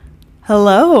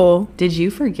Hello. Did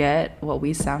you forget what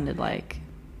we sounded like?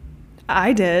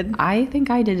 I did. I think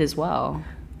I did as well.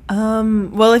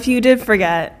 Well, if you did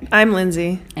forget, I'm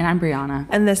Lindsay. And I'm Brianna.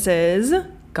 And this is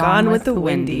Gone with the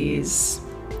Windies.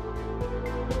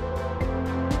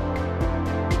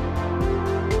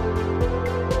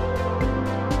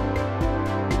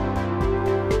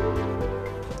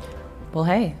 Well,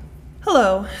 hey.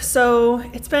 Hello. So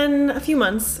it's been a few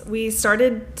months. We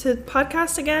started to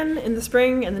podcast again in the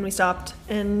spring, and then we stopped,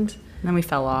 and Then we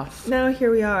fell off. now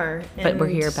here we are. But we're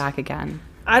And here back again.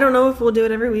 I don't know if we'll do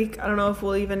it every week. I don't know if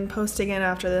we'll even post again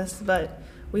after this, but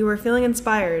we were feeling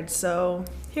inspired, so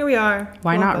here we are.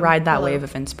 Why not Welcome. ride that Hello. wave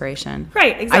of inspiration?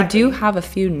 Right, exactly. I do have a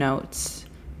few notes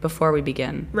before we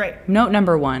begin. Right. Note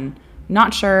number one.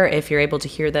 Not sure if you're able to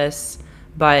hear this,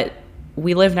 but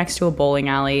we live next to a bowling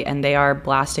alley, and they are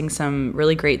blasting some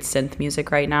really great synth music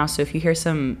right now. So if you hear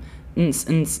some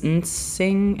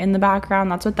sing in the background,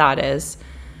 that's what that is.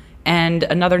 And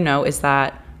another note is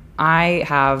that I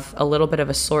have a little bit of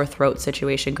a sore throat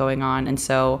situation going on, and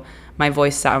so my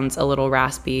voice sounds a little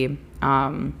raspy.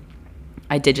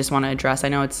 I did just want to address, I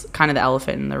know it's kind of the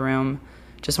elephant in the room,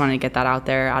 just wanted to get that out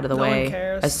there, out of the No one way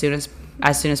cares. as soon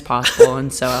as possible.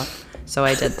 And so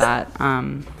I did that.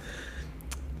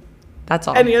 That's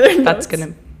all. Any other That's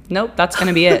notes? That's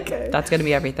gonna be it. Okay. That's gonna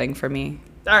be everything for me.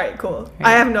 All right, cool. Right.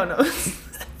 I have no notes.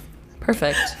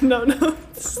 Perfect. No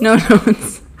notes. No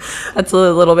notes. That's a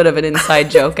little bit of an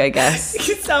inside joke, I guess.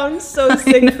 You sound so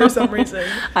sick for some reason.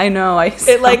 I know.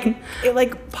 It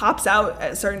like pops out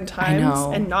at certain times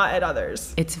know. and not at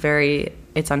others.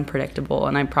 It's unpredictable,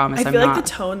 and I promise I I'm feel not. like the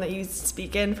tone that you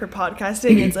speak in for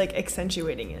podcasting is like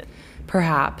accentuating it.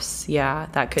 Perhaps, yeah,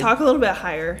 that could. Talk a little bit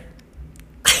higher.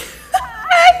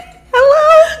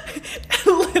 Hello. A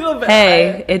little bit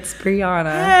Hey, higher. it's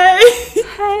Brianna. Hey.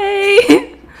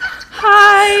 Hey.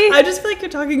 Hi. I just feel like you're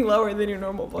talking lower than your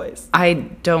normal voice. I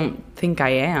don't think I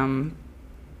am.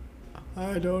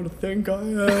 I don't think I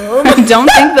am. Don't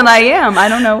think that I am. I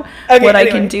don't know what I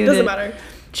can do doesn't to matter.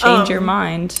 change your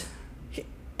mind.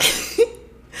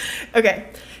 Okay.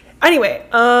 Anyway,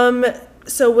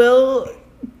 so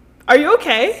are you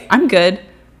okay? I'm good.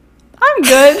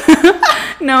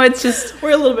 No, it's just,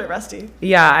 We're a little bit rusty.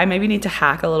 yeah, I maybe need to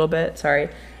hack a little bit. Sorry.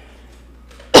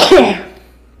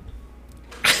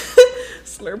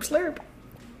 Slurp, slurp.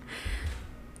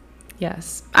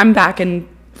 Yes. I'm back and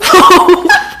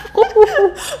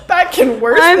Back and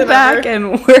worse I'm than back ever.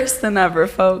 and worse than ever,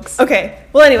 folks. Okay.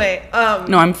 Well, anyway.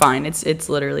 No, I'm fine. It's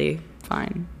literally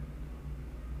fine.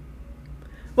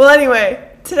 Well,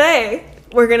 anyway, today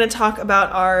we're going to talk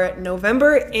about our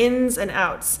November ins and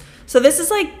outs. So this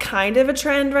is like kind of a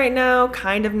trend right now,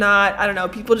 kind of not. I don't know.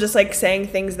 People just like saying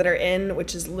things that are in,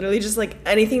 which is literally just like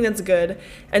anything that's good,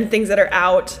 and things that are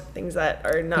out, things that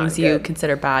are not Things good. you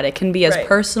consider bad. It can be as Right.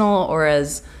 personal or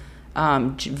as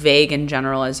vague in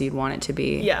general as you'd want it to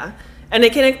be. Yeah. And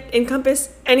it can encompass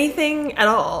anything at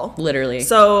all. Literally.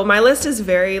 So my list is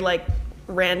very like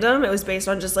random. It was based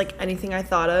on just like anything I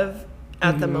thought of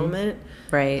at the moment.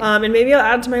 Right. And maybe I'll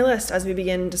add to my list as we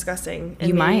begin discussing. And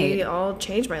You maybe might. I'll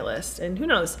change my list, and who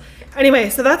knows. Anyway,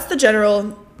 so that's the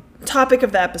general topic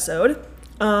of the episode.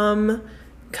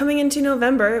 Coming into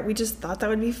November, we just thought that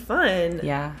would be fun.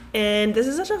 Yeah. And this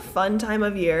is such a fun time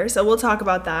of year, so we'll talk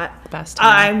about that. Best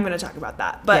time. I'm going to talk about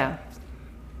that. But Yeah.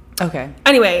 Okay.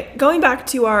 anyway, going back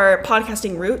to our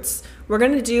podcasting roots, we're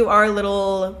going to do our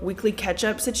little weekly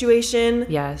catch-up situation.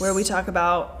 Yes. Where we talk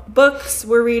about books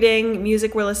we're reading,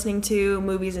 music we're listening to,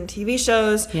 movies and TV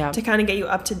shows Yep. to kind of get you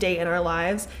up to date in our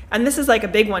lives. And this is like a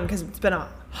big one because it's been a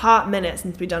hot minute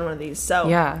since we've done one of these. So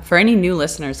Yeah. For any new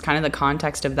listeners, kind of the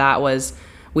context of that was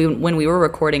when we were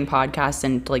recording podcasts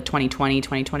in like 2020,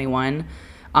 2021,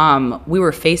 we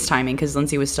were FaceTiming because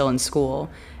Lindsay was still in school.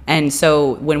 And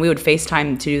so when we would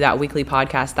FaceTime to do that weekly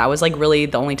podcast, that was like really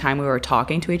the only time we were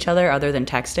talking to each other other than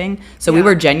texting. So we Yeah.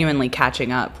 were genuinely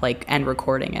catching up and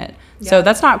recording it. Yeah. So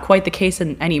that's not quite the case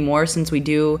anymore, since we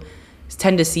do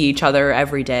tend to see each other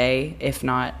every day, if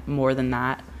not more than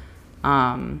that.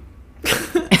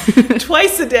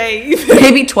 twice a day even.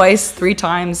 Maybe twice, 3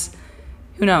 times.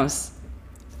 Who knows?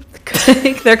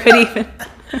 There could even...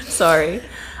 Sorry.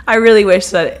 I really wish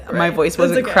that my Right. voice That's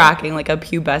wasn't okay. cracking like a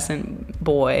pubescent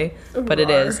boy, but it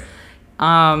Rawr. is.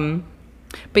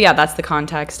 But yeah, that's the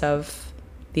context of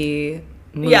the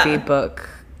movie, Yeah. book,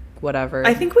 whatever.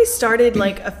 I think we started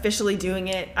like officially doing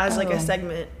it as like Oh. a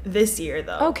segment this year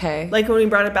though. Okay. Like when we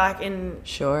brought it back in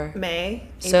Sure. May.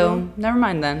 So April. never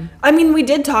mind then. I mean, we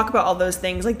did talk about all those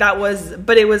things. Like that was,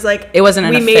 but it was like It wasn't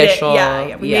an we made official- It,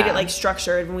 yeah, we made yeah. it like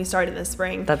structured when we started in the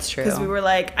spring. That's true. Because we were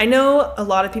like, I know a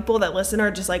lot of people that listen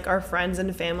are just like our friends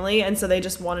and family, and so they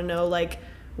just want to know like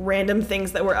random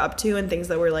things that we're up to and things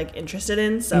that we're like interested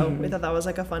in. So we thought that was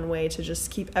like a fun way to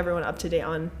just keep everyone up to date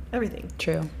on everything.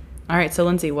 True. All right. So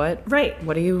Lindsay, what Right.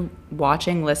 are you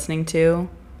watching, listening to,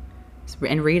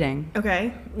 and reading?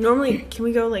 Okay. Normally, can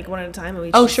we go like one at a time? And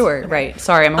we Oh, just- sure. okay. Right.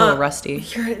 Sorry, I'm a little rusty.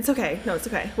 It's okay. No, it's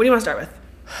okay. What do you want to start with?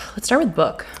 Let's start with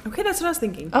book. Okay, that's what I was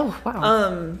thinking. Oh,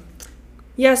 wow.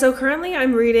 Yeah, so currently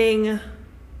I'm reading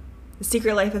The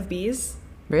Secret Life of Bees,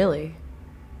 Really?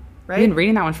 right? You've been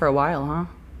reading that one for a while, huh?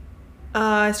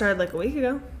 I started like a week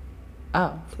ago,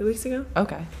 Oh, 2 weeks ago.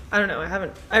 okay. I don't know.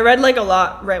 I read like a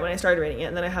lot right when I started reading it,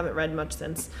 and then I haven't read much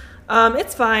since.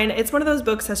 It's fine. It's one of those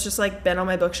books that's just like been on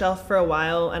my bookshelf for a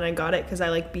while, and I got it because I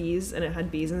like bees, and it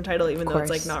had bees in the title, even though it's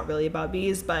like course. not really about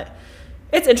bees. But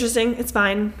it's interesting. It's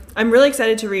fine. I'm really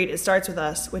excited to read It Starts With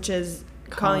Us, which is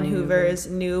Colleen Colleen Hoover's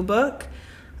new book.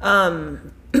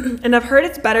 And I've heard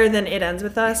it's better than It Ends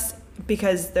With Us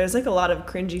because there's like a lot of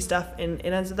cringy stuff in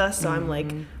It Ends With Us. So I'm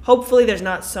like, hopefully there's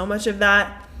not so much of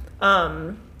that.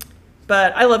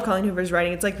 But I love Colleen Hoover's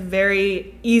writing. It's like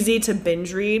very easy to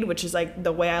binge read, which is like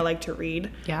the way I like to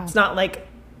read. Yeah. It's not like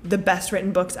the best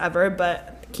written books ever,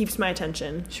 but keeps my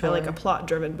attention. Sure. I like a plot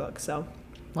driven book. So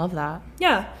Love that.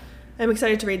 yeah, I'm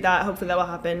excited to read that. Hopefully that will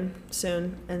happen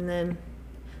soon. And then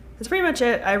that's pretty much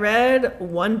it. I read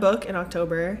one book in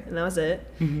October and that was it.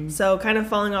 So kind of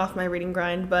falling off my reading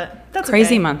grind, but that's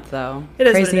Crazy okay. month, though. It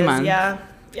is Crazy what it is. month.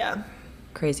 Yeah.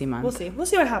 Crazy month. We'll see. We'll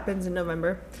see what happens in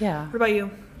November. Yeah. What about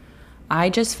you? I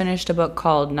just finished a book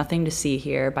called Nothing to See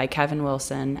Here by Kevin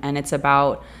Wilson, and it's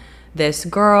about this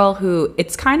girl who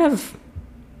it's kind of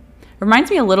reminds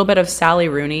me a little bit of Sally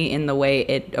Rooney in the way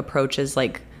it approaches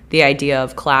like the idea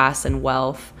of class and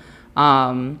wealth,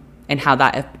 and how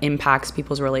that impacts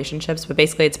people's relationships. But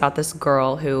basically it's about this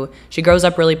girl who she grows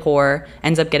up really poor,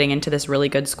 ends up getting into this really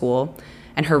good school,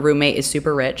 and her roommate is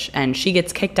super rich, and she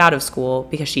gets kicked out of school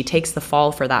because she takes the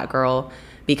fall for that girl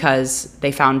because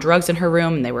they found drugs in her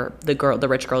room, and they were the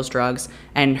rich girl's drugs,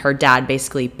 and her dad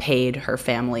basically paid her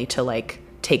family to like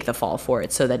take the fall for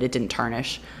it so that it didn't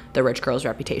tarnish the rich girl's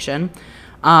reputation.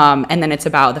 And then it's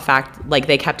about the fact like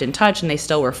they kept in touch and they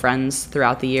still were friends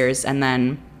throughout the years, and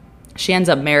then she ends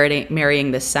up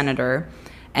marrying this senator,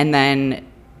 and then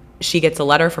she gets a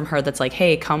letter from her that's like,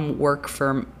 hey, come work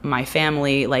for my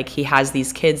family. Like, he has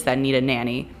these kids that need a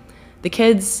nanny. The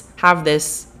kids have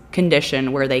this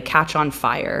condition where they catch on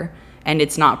fire, and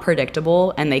it's not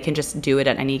predictable, and they can just do it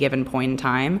at any given point in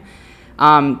time.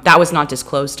 That was not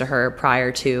disclosed to her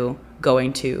prior to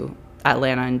going to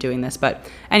Atlanta and doing this. But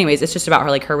anyways, it's just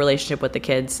about her relationship with the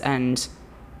kids, and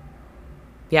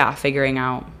yeah, figuring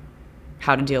out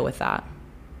how to deal with that.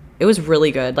 It was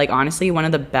really good. Like, honestly, one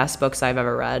of the best books I've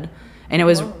ever read. And it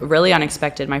was really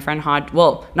unexpected. My friend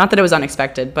well, not that it was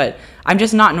unexpected, but I'm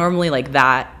just not normally like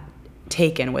that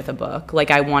taken with a book. Like,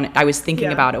 I was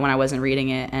thinking about it when I wasn't reading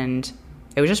it, and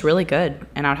it was just really good,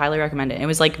 and I would highly recommend it. It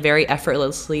was like very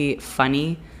effortlessly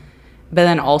funny, but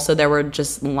then also there were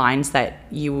just lines that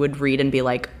you would read and be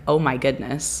like, oh my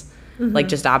goodness. Like,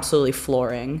 just absolutely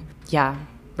flooring. Yeah,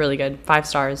 really good. 5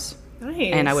 stars.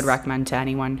 Nice. And I would recommend to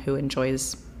anyone who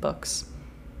enjoys books.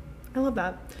 I love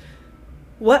that.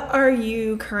 What are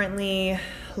you currently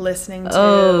listening to?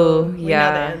 Oh, We know the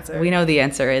yeah. answer. We know the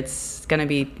answer. It's going to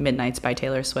be Midnights by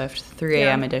Taylor Swift, 3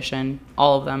 a.m. Yeah. edition,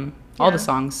 all of them, all Yeah. the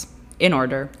songs in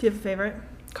order. Do you have a favorite?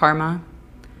 Karma,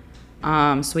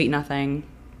 Sweet Nothing,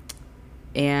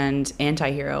 and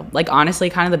Anti-Hero. Like, honestly,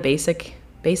 kind of the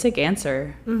basic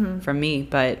answer from me,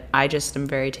 but I just am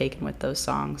very taken with those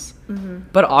songs.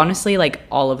 But honestly, like,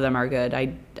 all of them are good.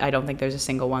 I don't think there's a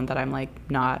single one that I'm like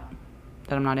not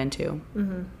into.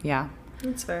 Yeah.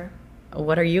 That's fair.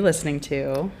 What are you listening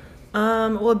to?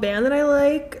 Well, a band that I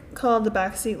like called the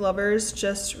Backseat Lovers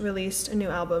just released a new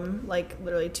album like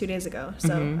literally 2 days ago.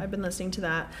 So I've been listening to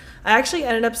that. I actually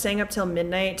ended up staying up till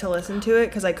midnight to listen to it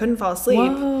because I couldn't fall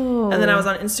asleep. Whoa. And then I was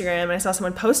on Instagram and I saw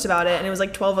someone post about it and it was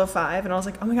like 12:05 and I was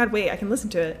like, oh my God, wait, I can listen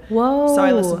to it. Whoa. So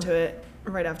I listened to it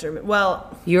right after.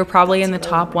 Well, You were probably in the That's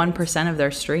top what I 1% of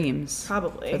their streams.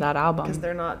 probably For that album. because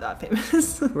they're not that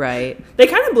famous. Right. They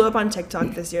kind of blew up on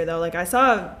TikTok this year though. Like I've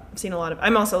seen a lot of.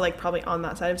 I'm also like probably on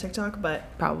that side of TikTok,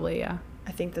 but Probably, yeah.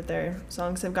 I think that their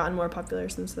songs have gotten more popular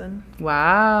since then.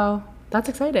 Wow. That's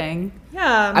exciting.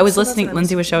 Yeah. I was so that's listening, what I'm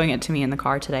Lindsay was listening showing it to me in the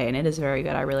car today, and it is very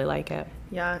good. I really like it. to.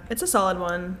 Yeah, it's a solid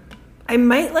one. I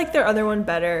might like their other one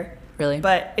better. Really?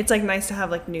 But it's like nice to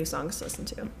have like new songs to listen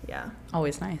to. Yeah.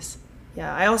 Always nice.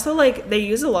 Yeah. I also like, they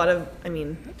use a lot of,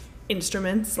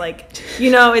 instruments. Like,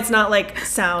 it's not like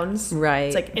sounds. Right.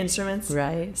 It's like instruments.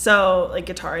 Right. So like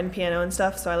guitar and piano and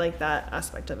stuff. So I like that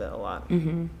aspect of it a lot.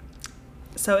 Mm-hmm.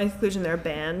 So in conclusion, they're a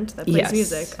band that plays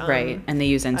music. Right. And they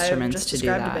use instruments to do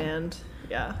that. I've just described a band.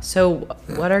 Yeah. So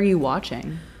what are you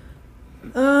watching?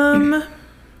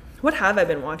 What have I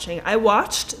been watching? I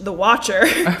watched The Watcher,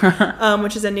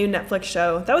 which is a new Netflix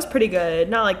show. That was pretty good.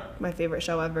 Not like my favorite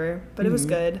show ever, but it was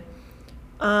good.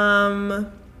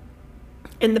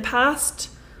 In the past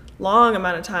long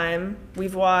amount of time,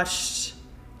 we've watched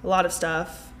a lot of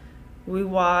stuff. We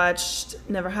watched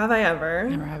Never Have I Ever.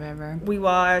 Never Have I Ever. We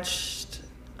watched,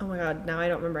 oh my God, now I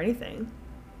don't remember anything.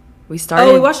 We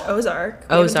started. We watched Ozark.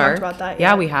 We haven't talked about that yet.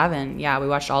 Yeah, we haven't. Yeah, we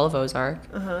watched all of Ozark.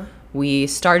 We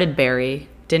started Barry,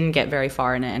 didn't get very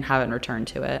far in it, and haven't returned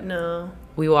to it. No.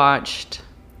 We watched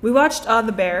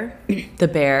The Bear. The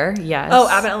Bear, yes. Oh,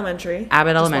 Abbott Elementary.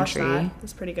 Abbott Just Elementary. watched that.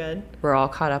 It's pretty good. We're all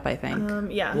caught up, I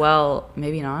think. Yeah. Well,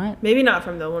 maybe not. Maybe not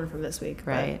from the one from this week.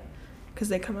 Right. Because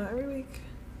they come out every week.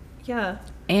 Yeah.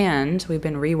 And we've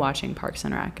been rewatching Parks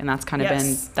and Rec, and that's kind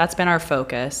of that's been our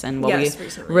focus and what we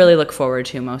recently really look forward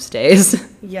to most days.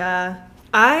 Yeah.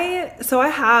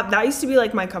 That used to be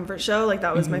like my comfort show. Like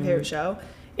that was my favorite show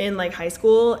in like high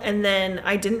school. And then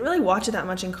I didn't really watch it that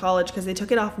much in college because they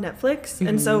took it off Netflix.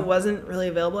 And so it wasn't really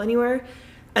available anywhere.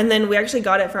 And then we actually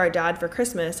got it for our dad for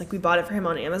Christmas. Like we bought it for him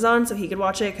on Amazon so he could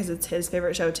watch it because it's his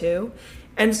favorite show too.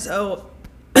 And so,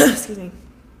 excuse me.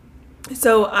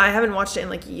 So I haven't watched it in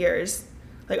like years,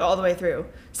 like all the way through.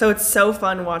 So it's so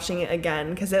fun watching it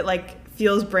again because it like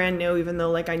feels brand new even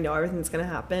though like I know everything's going to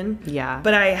happen. Yeah.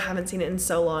 But I haven't seen it in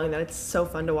so long that it's so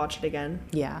fun to watch it again.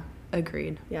 Yeah,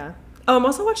 agreed. Yeah. Oh, I'm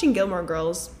also watching Gilmore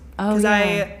Girls. Oh, because yeah.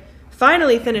 I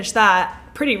finally finished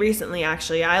that pretty recently,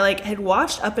 actually. I like had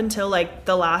watched up until like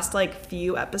the last like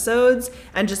few episodes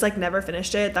and just like never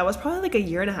finished it. That was probably like a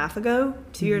year and a half ago,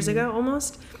 2 years ago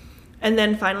almost. And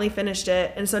then finally finished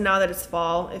it. And so now that it's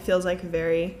fall, it feels like the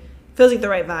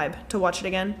right vibe to watch it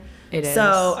again. It is.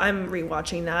 So I'm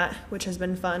rewatching that, which has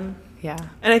been fun. Yeah.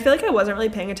 And I feel like I wasn't really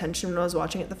paying attention when I was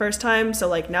watching it the first time. So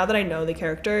like now that I know the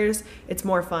characters, it's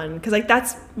more fun. Because like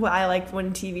that's what I like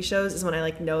when TV shows is when I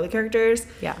like know the characters.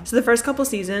 Yeah. So the first couple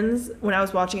seasons when I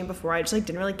was watching it before, I just like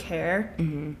didn't really care.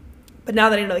 But now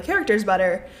that I know the characters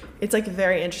better, it's like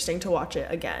very interesting to watch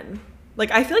it again.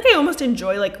 Like I feel like I almost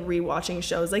enjoy like rewatching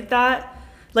shows like that.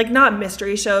 Like not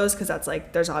mystery shows because that's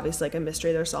like there's obviously like a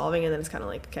mystery they're solving and then it's kind of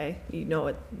like okay, you know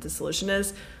what the solution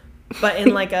is. But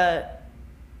in like a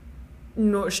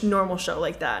normal show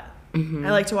like that,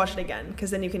 I like to watch it again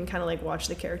because then you can kind of like watch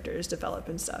the characters develop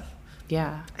and stuff.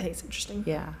 Yeah. I think it's interesting.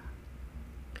 Yeah.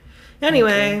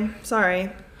 Anyway,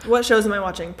 sorry. What shows am I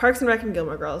watching? Parks and Rec and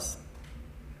Gilmore Girls.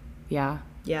 Yeah.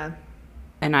 Yeah.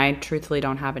 And I truthfully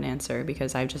don't have an answer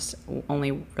because I've just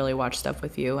only really watched stuff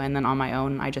with you. And then on my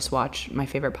own, I just watch my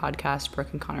favorite podcast, Brooke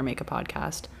and Connor Make a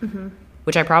Podcast,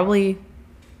 which I probably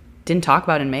didn't talk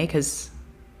about in May because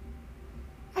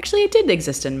actually it did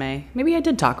exist in May. Maybe I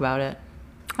did talk about it.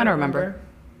 I don't remember.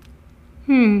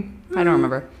 I don't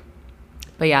remember.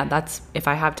 But yeah, that's if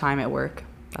I have time at work,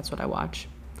 that's what I watch.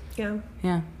 Yeah.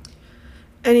 Yeah.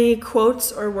 Any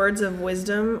quotes or words of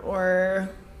wisdom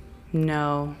or...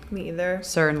 No. Me either.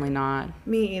 Certainly not.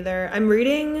 Me either. I'm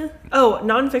reading...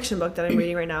 nonfiction book that I'm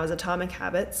reading right now is Atomic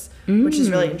Habits, which is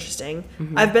really interesting.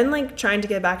 I've been, like, trying to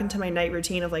get back into my night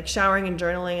routine of, like, showering and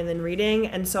journaling and then reading,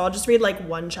 and so I'll just read, like,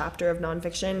 one chapter of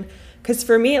nonfiction, because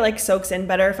for me, it, like, soaks in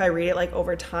better if I read it, like,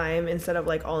 over time instead of,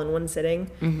 like, all in one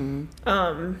sitting.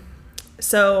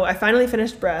 So I finally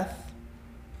finished Breath,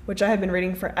 which I had been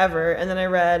reading forever, and then I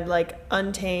read like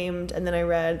Untamed, and then I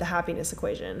read The Happiness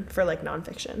Equation for like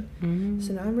nonfiction.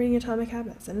 So now I'm reading Atomic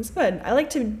Habits, and it's good. I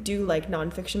like to do like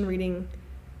nonfiction reading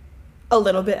a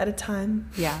little bit at a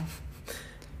time. Yeah.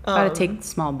 Gotta take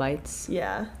small bites.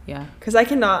 Yeah. Yeah. Because I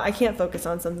can't focus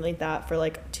on something like that for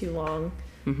like too long.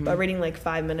 But reading like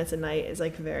 5 minutes a night is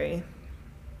like very...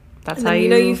 That's and how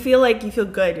then, you feel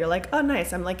good. You're like, oh,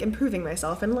 nice. I'm like improving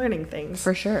myself and learning things.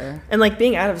 For sure. And like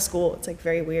being out of school, it's like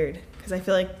very weird because I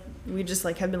feel like we just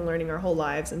like have been learning our whole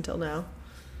lives until now.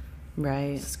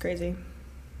 Right. It's crazy.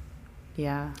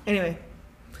 Yeah. Anyway.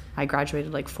 I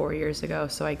graduated like 4 years ago,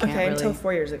 so I can't really... Okay, until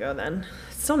 4 years ago then.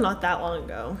 It's still not that long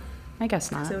ago. I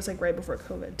guess not. It was like right before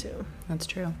COVID too. That's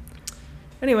true.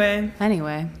 Anyway.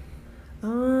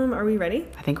 Are we ready?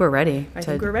 I think we're ready. I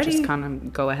think we're ready. Just kind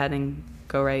of go ahead and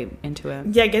go right into it.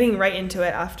 Yeah, getting right into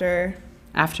it after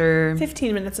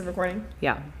 15 minutes of recording.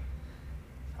 Yeah.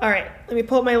 All right, let me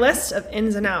pull up my list of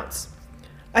ins and outs.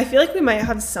 I feel like we might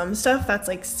have some stuff that's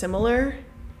like similar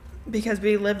because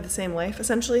we live the same life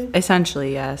essentially.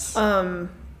 Essentially, yes.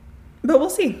 But we'll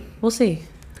see. We'll see.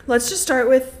 Let's start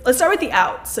with the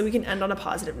out so we can end on a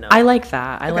positive note. I like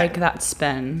that. I Okay. like that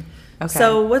spin. Okay.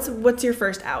 So what's your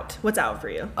first out? What's out for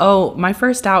you? Oh, my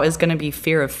first out is going to be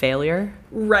fear of failure.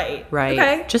 Right. Right.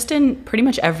 Okay. Just in pretty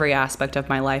much every aspect of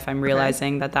my life, I'm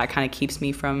realizing that kind of keeps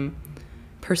me from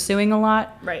pursuing a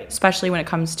lot. Right. Especially when it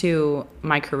comes to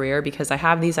my career, because I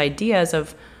have these ideas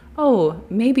of, oh,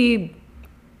 maybe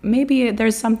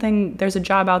there's a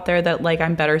job out there that like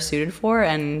I'm better suited for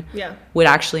and Yeah. would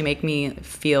actually make me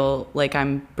feel like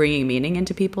I'm bringing meaning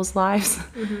into people's lives.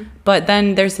 Mm-hmm. But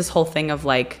then there's this whole thing of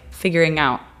like figuring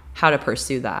out how to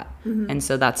pursue that. Mm-hmm. And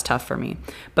so that's tough for me.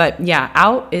 But yeah,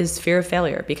 out is fear of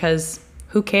failure because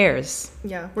who cares?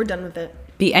 Yeah, we're done with it.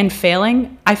 And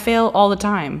failing, I fail all the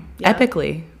time. Yeah.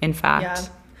 Epically, in fact.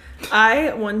 Yeah.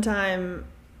 I one time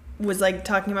was like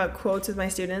talking about quotes with my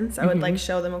students. I would like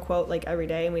show them a quote like every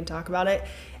day and we'd talk about it.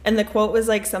 And the quote was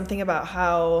like something about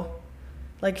how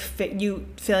like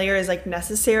failure is like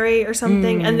necessary or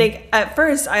something. And they at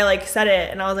first I like said it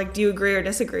and I was like, do you agree or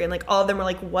disagree? And like all of them were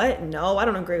like, what? No, I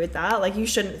don't agree with that. Like you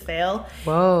shouldn't fail.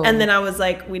 Whoa. And then I was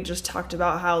like, we just talked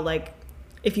about how like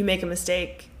if you make a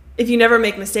mistake, if you never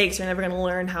make mistakes, you're never going to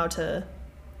learn how to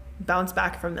bounce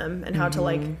back from them and how to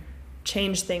like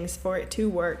change things for it to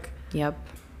work. Yep.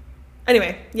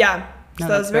 Anyway, yeah. No, So that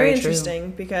that's was very very true.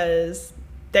 interesting because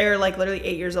they're like literally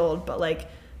 8 years old, but like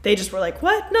they just were like,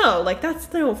 what? No, like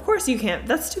no, of course you can't.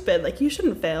 That's stupid. Like you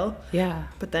shouldn't fail. Yeah.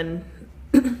 But then,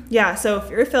 yeah, so if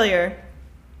you're a failure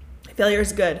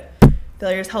is good.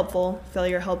 Failure is helpful.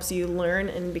 Failure helps you learn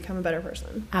and become a better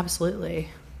person. Absolutely.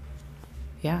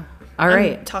 Yeah. All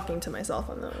right. I'm talking to myself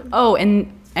on that one. Oh,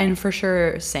 and for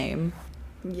sure, same.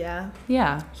 Yeah.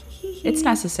 Yeah. It's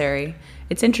necessary.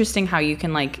 It's interesting how you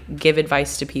can like give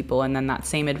advice to people and then that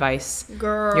same advice,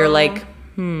 Girl. you're like,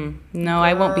 no,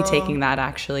 I won't be Girl. taking that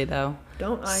actually though.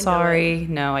 Don't I know it? Sorry.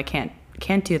 No, I can't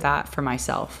do that for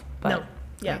myself. But No.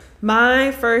 Yeah.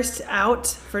 My first out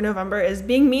for November is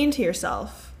being mean to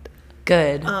yourself.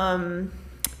 good.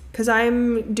 Because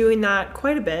I'm doing that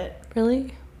quite a bit.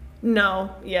 Really?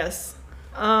 No. Yes.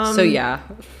 So yeah.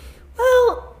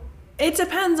 Well, it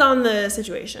depends on the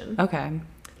situation. Okay.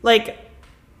 Like,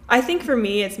 I think for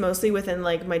me, it's mostly within,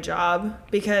 like, my job.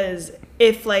 Because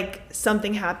if, like,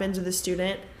 something happens with a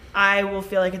student, I will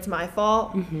feel like it's my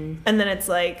fault. Mm-hmm. And then it's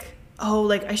like, oh,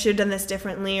 like, I should have done this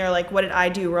differently. Or, like, what did I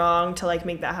do wrong to, like,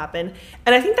 make that happen?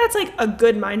 And I think that's, like, a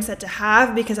good mindset to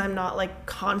have. Because I'm not, like,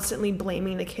 constantly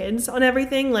blaming the kids on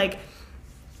everything. Like,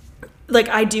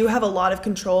 I do have a lot of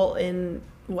control in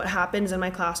what happens in my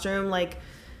classroom. Like,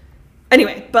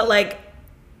 anyway, but, like,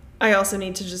 I also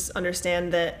need to just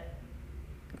understand that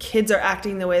kids are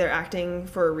acting the way they're acting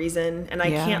for a reason, and I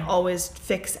Yeah. can't always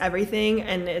fix everything,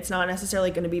 and it's not necessarily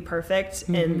going to be perfect,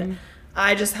 and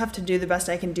I just have to do the best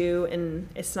I can do, and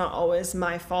it's not always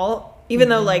my fault, even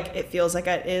though, like, it feels like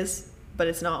it is, but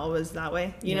it's not always that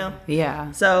way, you know?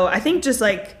 Yeah. So I think just,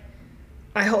 like,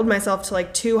 I hold myself to,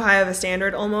 like, too high of a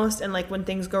standard almost, and, like, when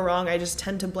things go wrong, I just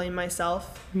tend to blame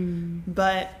myself,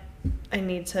 but I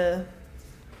need to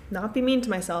not be mean to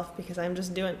myself because I'm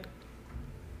just doing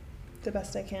the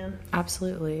best I can.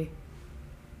 Absolutely.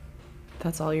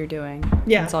 That's all you're doing.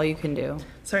 Yeah. That's all you can do.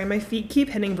 Sorry, my feet keep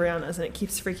hitting Brianna's and it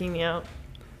keeps freaking me out.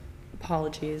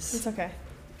 Apologies. It's okay.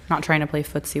 Not trying to play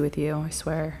footsie with you, I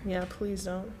swear. Yeah, please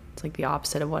don't. It's like the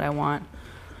opposite of what I want.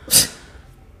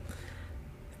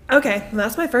 Okay, well,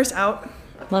 that's my first out.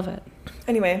 Love it.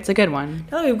 Anyway, It's a good one.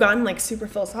 now that we've gotten like super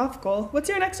philosophical, what's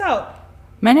your next out?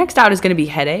 My next out is going to be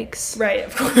headaches. Right,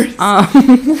 of course. Um,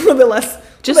 a little bit less, a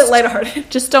just- little bit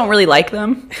lighthearted. just don't really like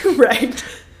them. Right.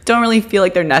 Don't really feel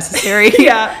like they're necessary.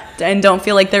 Yeah. And don't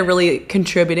feel like they're really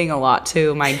contributing a lot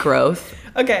to my growth.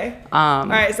 Okay. All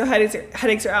right, so headaches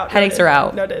are out. Headaches Noted. are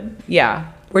out. Noted.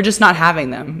 Yeah. We're just not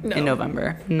having them No. in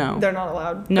November. No. They're not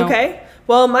allowed. No. Okay.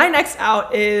 Well, my next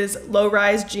out is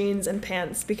low-rise jeans and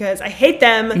pants because I hate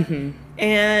them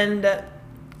and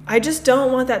I just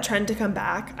don't want that trend to come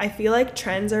back. I feel like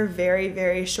trends are very,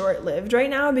 very short-lived right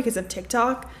now because of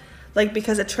TikTok. Like,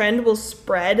 because a trend will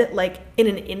spread, like, in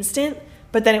an instant,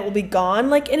 but then it will be gone,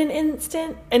 like, in an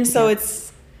instant. And so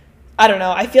it's, I don't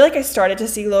know. I feel like I started to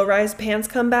see low-rise pants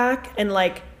come back and,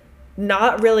 like,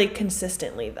 not really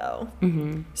consistently, though.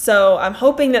 So I'm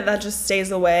hoping that that just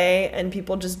stays away and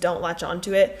people just don't latch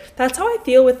onto it. That's how I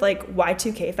feel with, like,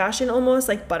 Y2K fashion almost,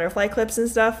 like butterfly clips and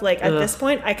stuff. Like, at this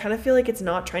point, I kind of feel like it's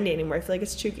not trendy anymore. I feel like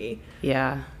it's chuggy.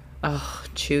 Yeah. Oh,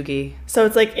 chuggy. So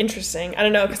it's, like, interesting. I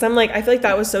don't know, because I'm, like, I feel like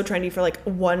that was so trendy for, like,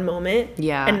 one moment.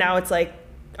 Yeah. And now it's, like,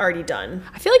 already done.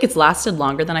 I feel like it's lasted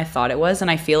longer than I thought it was, and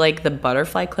I feel like the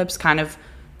butterfly clips kind of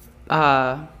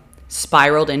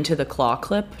spiraled into the claw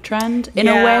clip trend in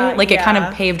a way. Like, it kind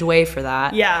of paved way for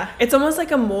that. Yeah. It's almost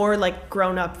like a more, like,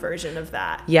 grown-up version of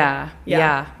that. Yeah.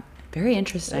 Very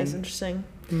interesting. That is interesting.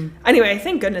 Anyway,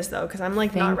 thank goodness, though, because I'm,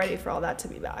 like, not ready for all that to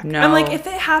be back. No. I'm like, if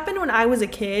it happened when I was a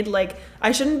kid, like,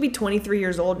 I shouldn't be 23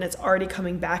 years old and it's already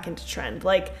coming back into trend.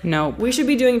 Like, Nope. we should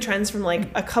be doing trends from, like,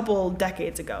 a couple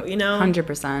decades ago, you know?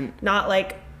 100%. Not,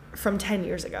 like, from 10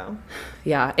 years ago.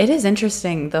 Yeah, it is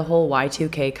interesting, the whole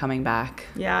Y2K coming back.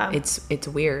 Yeah. It's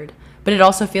weird. But it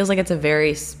also feels like it's a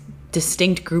very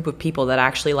distinct group of people that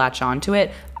actually latch onto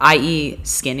it, i.e.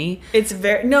 skinny. It's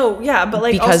very... No, yeah, but,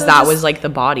 like, because also that just, was, like, the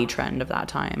body trend of that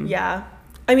time. Yeah.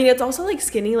 I mean, it's also, like,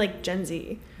 skinny, like, Gen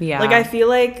Z. Yeah. Like, I feel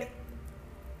like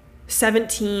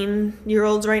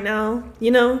 17-year-olds right now,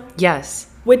 you know? Yes.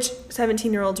 Which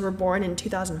 17-year-olds were born in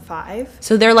 2005.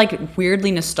 So they're, like,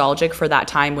 weirdly nostalgic for that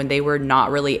time when they were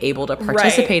not really able to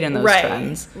participate in those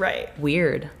trends. Right.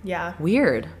 Weird. Yeah.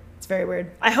 Weird. It's very weird.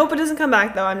 I hope it doesn't come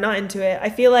back, though. I'm not into it. I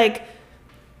feel like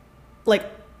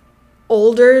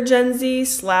older Gen Z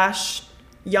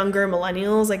 / younger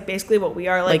millennials, like basically what we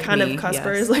are, like kind me, of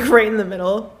cuspers, yes. like right in the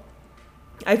middle.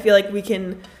 I feel like we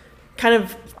can kind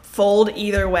of fold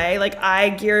either way. Like, I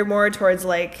gear more towards,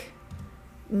 like,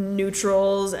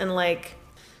 neutrals and, like,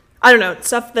 I don't know,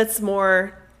 stuff that's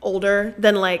more older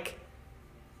than, like,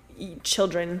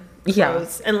 children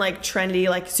clothes and, like, trendy,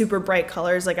 like, super bright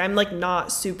colors. Like, I'm, like,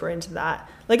 not super into that.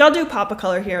 Like, I'll do pop a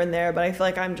color here and there, but I feel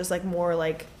like I'm just, like, more,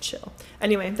 like, chill.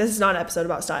 Anyway, this is not an episode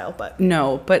about style, but...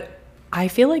 No, but I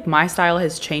feel like my style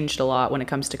has changed a lot when it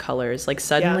comes to colors. Like,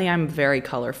 suddenly I'm very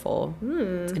colorful.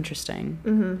 It's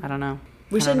interesting. I don't know.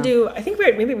 We should do... I think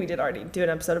maybe we did already do an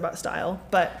episode about style,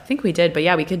 but... I think we did, but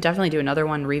yeah, we could definitely do another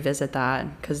one, revisit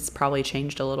that, because it's probably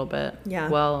changed a little bit. Yeah.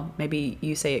 Well, maybe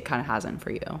you say it kind of hasn't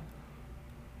for you.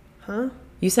 Huh?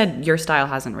 You said your style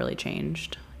hasn't really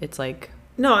changed. It's like...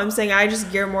 No, I'm saying I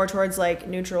just gear more towards, like,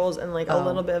 neutrals and, like, a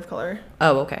little bit of color.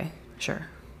 Oh, okay. Sure.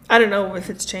 I don't know if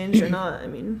it's changed or not. I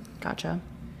mean... Gotcha.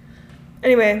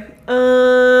 Anyway,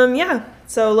 yeah.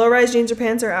 So low-rise jeans or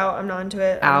pants are out. I'm not into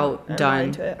it. I'm Done. not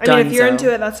into it. I mean, if you're Dunzo.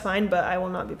 into it, that's fine, but I will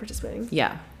not be participating.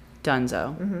 Yeah.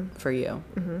 Dunzo. For you.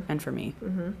 And for me.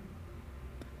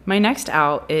 My next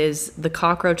out is the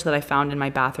cockroach that I found in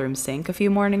my bathroom sink a few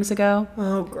mornings ago.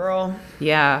 Oh, girl.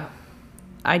 Yeah.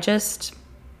 I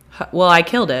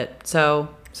killed it. So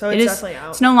So it's definitely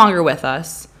out. It's no longer with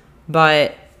us.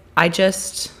 But I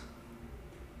just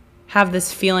have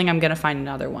this feeling I'm going to find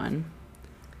another one.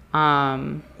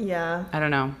 Yeah. I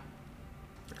don't know.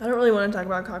 I don't really want to talk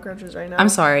about cockroaches right now. I'm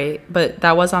sorry, but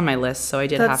that was on my list, so I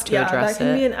did have to address it. That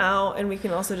can be an out, and we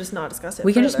can also just not discuss it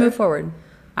We can just further. move forward.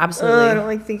 Absolutely. I don't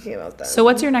like thinking about that. So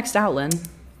what's your next out, Lynn?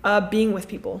 Being with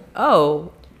people.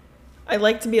 Oh. I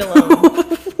like to be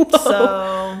alone.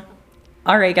 So.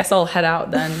 All right, guess I'll head out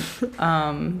then.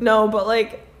 No, but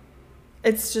like,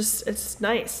 it's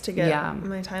nice to get Yeah.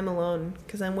 my time alone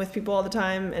because I'm with people all the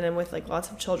time and I'm with like lots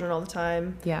of children all the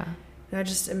time. Yeah. And I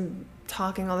just am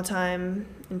talking all the time,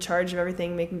 in charge of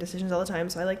everything, making decisions all the time.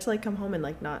 So I like to like come home and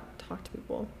like not talk to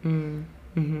people.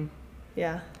 Mm-hmm.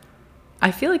 Yeah. I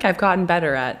feel like I've gotten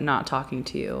better at not talking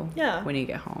to you when you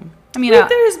get home. I mean,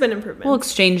 there's been improvement. We'll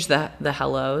exchange the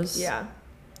hellos. Yeah.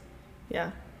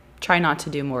 Yeah. Try not to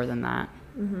do more than that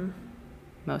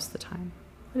most of the time.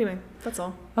 Anyway, that's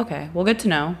all. Okay. Well, good to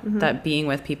know that being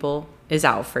with people is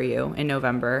out for you in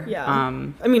November. Yeah.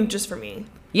 I mean, just for me.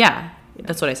 Yeah.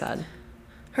 That's what I said.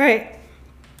 All right.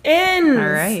 Ends. All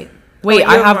right. Wait,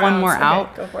 I have one more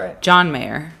out. Okay, go for it. John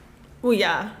Mayer. Oh,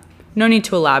 yeah. No need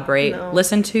to elaborate. No.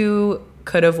 Listen to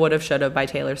Could've, Would've, Should've by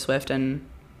Taylor Swift and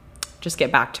just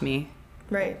get back to me.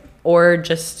 Right. Or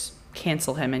just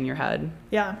cancel him in your head.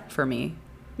 Yeah. For me.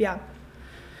 Yeah.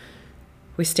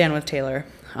 We stand with Taylor.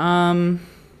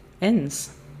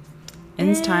 Ends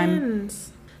time.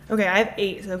 Okay, I have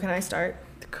 8, so can I start?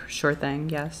 Sure thing,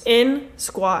 yes. In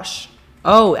squash.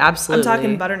 Oh, absolutely. I'm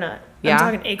talking butternut. Yeah? I'm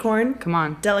talking acorn. Come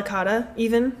on. Delicata,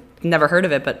 even. Never heard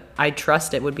of it, but I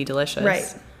trust it would be delicious.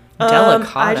 Right.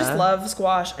 Delicata. I just love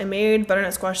squash. I made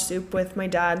butternut squash soup with my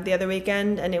dad the other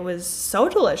weekend, and it was so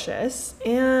delicious.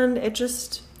 And I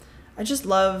just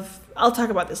love... I'll talk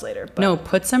about this later. But No,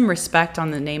 put some respect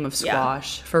on the name of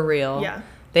squash, for real. Yeah.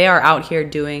 They are out here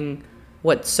doing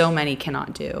what so many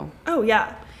cannot do. Oh,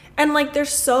 yeah. And, like, they're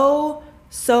so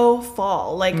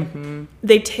fall. Like,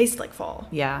 they taste like fall.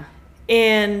 Yeah.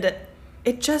 And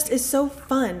it just is so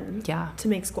fun Yeah. to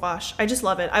make squash. I just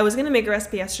love it. I was going to make a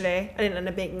recipe yesterday. I didn't end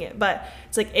up making it. But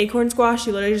it's like acorn squash.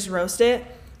 You literally just roast it.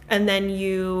 And then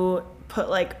you put,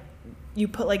 like, you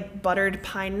put like buttered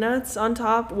pine nuts on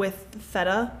top with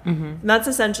feta. Mm-hmm. And that's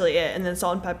essentially it. And then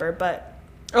salt and pepper,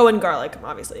 and garlic,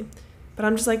 obviously. But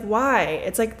I'm just like, why?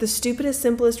 It's like the stupidest,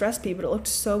 simplest recipe, but it looked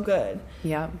so good.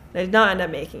 Yeah. I did not end up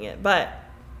making it, but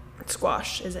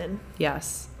squash is in.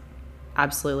 Yes.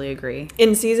 Absolutely agree.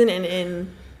 In season and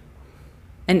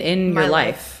in your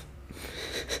life.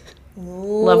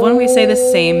 Love when we say the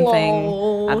same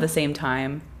thing at the same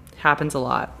time. Happens a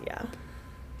lot.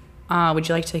 Yeah. Would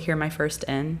you like to hear my first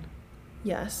in?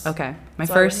 Yes. Okay. My That's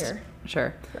why we're first. here.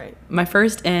 Sure. Right. My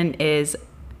first in is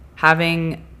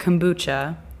having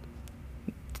kombucha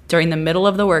during the middle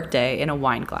of the workday in a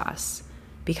wine glass,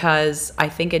 because I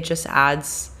think it just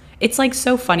adds. It's like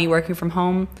so funny working from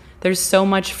home. There's so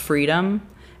much freedom,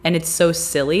 and it's so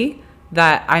silly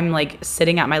that I'm like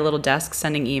sitting at my little desk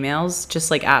sending emails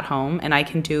just like at home, and I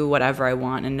can do whatever I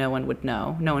want and no one would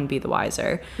know. No one be the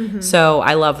wiser. Mm-hmm. So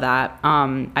I love that.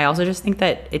 I also just think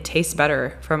that it tastes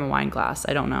better from a wine glass.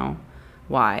 I don't know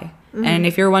why. Mm-hmm. And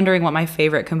if you're wondering what my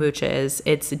favorite kombucha is,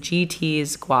 it's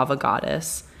GT's Guava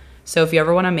Goddess. So if you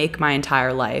ever want to make my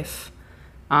entire life,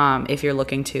 if you're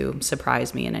looking to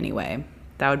surprise me in any way,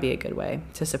 that would be a good way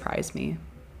to surprise me.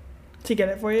 To get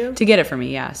it for you? To get it for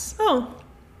me, yes. Oh,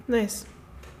 nice.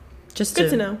 Just good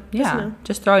to know. Yeah, good to know.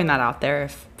 Just throwing that out there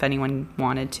if anyone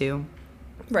wanted to.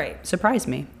 Right. Surprise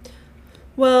me.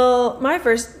 Well, my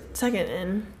second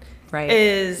in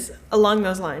is along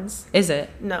those lines. Is it?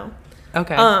 No.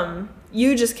 Okay.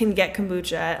 You just can get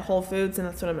kombucha at Whole Foods, and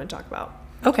that's what I'm going to talk about.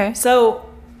 Okay. So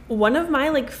one of my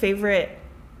like favorite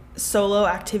solo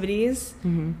activities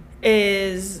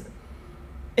is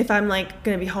if I'm like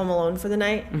going to be home alone for the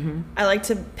night, I like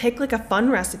to pick like a fun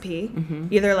recipe,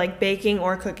 either like baking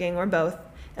or cooking or both.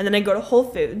 And then I go to Whole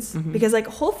Foods because like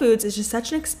Whole Foods is just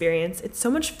such an experience. It's so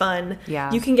much fun.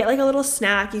 Yeah. You can get like a little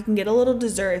snack. You can get a little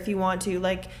dessert if you want to,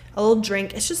 like a little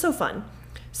drink. It's just so fun.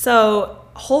 So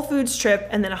Whole Foods trip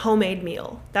and then a homemade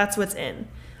meal. That's what's in.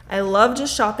 I love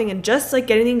just shopping and just like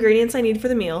getting the ingredients I need for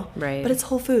the meal. Right. But it's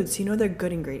Whole Foods, so you know they're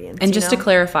good ingredients. And just to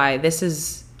clarify, this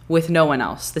is with no one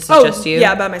else. This is just you?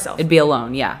 Yeah, by myself. It'd be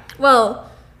alone, yeah. Well,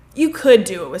 you could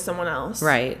do it with someone else.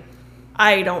 Right.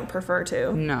 I don't prefer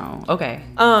to. No. Okay.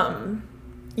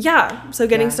 Yeah. So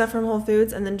getting stuff from Whole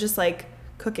Foods and then just like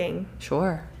cooking.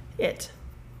 Sure. It.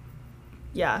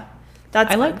 Yeah.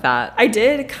 That's I like that. I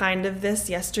did kind of this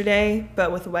yesterday,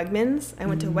 but with Wegmans. I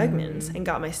went to Wegmans and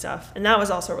got my stuff, and that was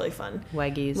also really fun.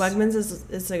 Weggies. Wegmans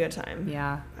is a good time.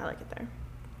 Yeah. I like it there.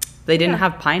 They didn't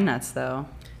have pine nuts though.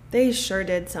 They sure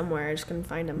did somewhere. I just couldn't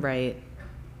find them. Right.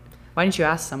 Why didn't you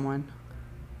ask someone?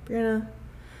 Brianna.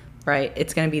 Right.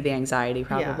 It's going to be the anxiety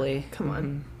probably. Yeah, come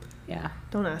on. Yeah.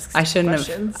 Don't ask I shouldn't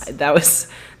questions. have. That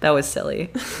was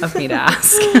silly of me to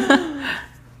ask.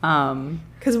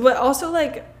 Because what also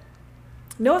like,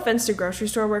 no offense to grocery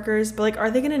store workers, but like,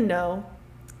 are they going to know?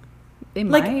 They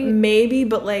might. Like maybe,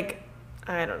 but like,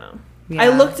 I don't know. Yeah. I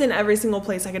looked in every single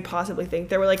place I could possibly think.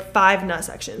 There were like 5 nut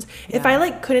sections. Yeah. If I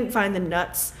like couldn't find the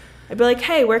nuts, I'd be like,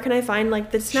 hey, where can I find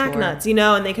like the snack nuts, you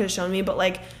know? And they could have shown me. But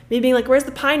like me being like, where's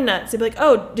the pine nuts? They'd be like,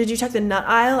 oh, did you check the nut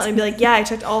aisle? And I'd be like, yeah, I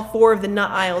checked all 4 of the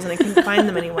nut aisles and I couldn't find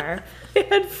them anywhere. They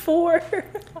had 4.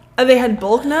 They had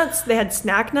bulk nuts, they had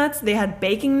snack nuts, they had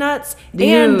baking nuts, Dude.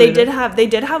 and they did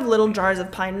have little jars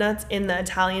of pine nuts in the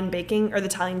Italian baking or the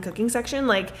Italian cooking section,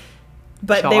 like.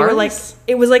 But Jars? They were like,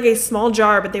 it was like a small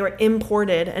jar, but they were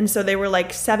imported. And so they were like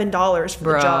 $7 for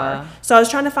the jar. So I was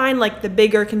trying to find like the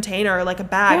bigger container, like a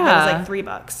bag that was like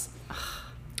 $3.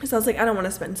 So I was like, I don't want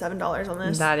to spend $7 on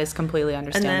this. That is completely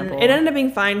understandable. And then it ended up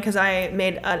being fine because I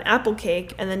made an apple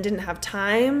cake and then didn't have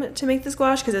time to make the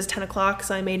squash because it was 10 o'clock.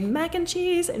 So I made mac and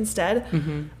cheese instead.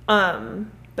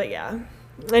 But yeah.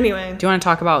 Anyway. Do you want to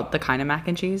talk about the kind of mac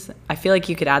and cheese? I feel like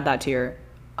you could add that to your...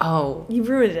 Oh. You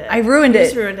ruined it. I ruined it.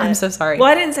 Just ruined it. I'm so sorry. Well,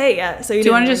 I didn't say it yet. So do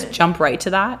you want to just jump right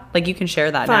to that? Like you can share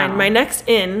that now. Fine. My next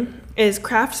in is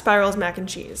Kraft Spirals mac and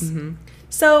cheese.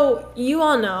 So you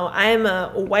all know I am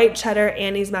a white cheddar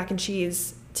Annie's mac and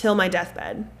cheese till my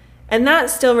deathbed. And that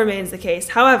still remains the case.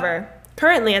 However,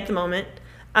 currently at the moment,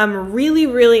 I'm really,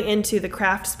 really into the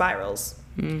Kraft Spirals.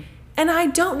 And I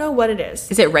don't know what it is.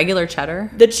 Is it regular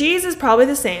cheddar? The cheese is probably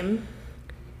the same.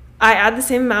 I add the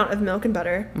same amount of milk and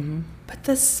butter. But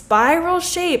the spiral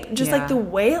shape, just like the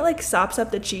way it like sops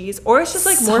up the cheese, or it's just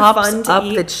like more fun to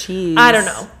eat. The cheese. I don't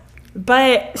know.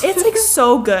 But it's like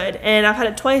so good. And I've had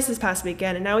it twice this past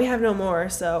weekend, and now we have no more,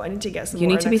 so I need to get some more. You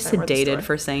need to be sedated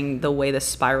for saying the way the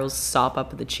spirals sop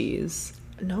up the cheese.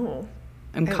 No.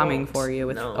 I'm coming for you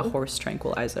with a horse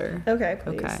tranquilizer. Okay,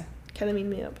 please. Okay. Ketamine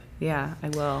me up. Yeah, I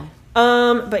will.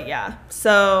 But yeah.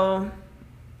 So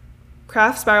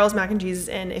Kraft Spirals mac and cheese is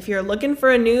in. If you're looking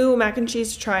for a new mac and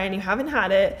cheese to try and you haven't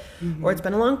had it, or it's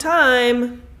been a long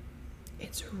time,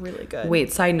 it's really good.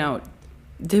 Wait, side note.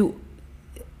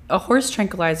 A horse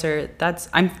tranquilizer, that's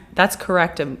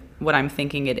correct of what I'm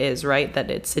thinking it is, right?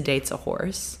 That it sedates a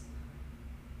horse.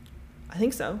 I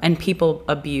think so. And people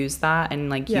abuse that and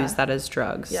like use that as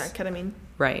drugs. Yeah, ketamine.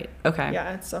 Right. Okay.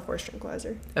 Yeah, it's a horse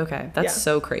tranquilizer. Okay. That's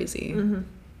so crazy.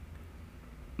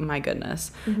 My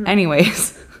goodness. Mm-hmm.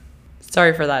 Anyways,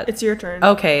 sorry for that. It's your turn.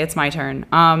 Okay, it's my turn.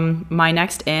 My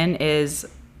next in is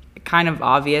kind of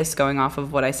obvious going off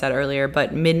of what I said earlier,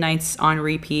 but Midnight's on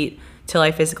repeat till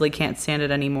I physically can't stand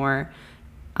it anymore.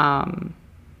 That's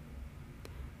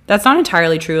not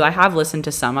entirely true. I have listened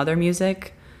to some other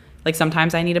music. Like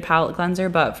sometimes I need a palate cleanser,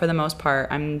 but for the most part,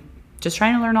 I'm just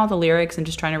trying to learn all the lyrics and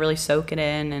just trying to really soak it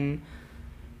in and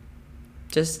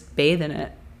just bathe in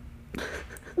it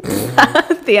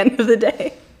at the end of the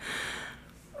day.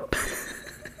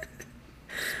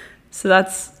 So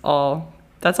that's all.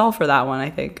 That's all for that one,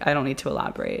 I think. I don't need to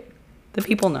elaborate. The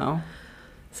people know.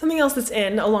 Something else that's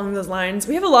in along those lines.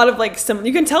 We have a lot of like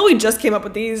you can tell we just came up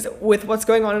with these with what's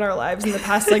going on in our lives in the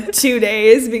past like 2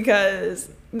 days, because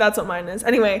that's what mine is.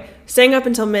 Anyway, staying up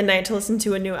until midnight to listen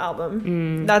to a new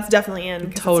album. That's definitely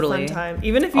in. Totally. It's a fun time.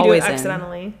 Even if you Always do it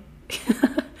accidentally.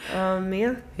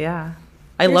 Yeah. Yeah.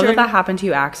 I Your love turn. that happened to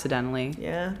you accidentally.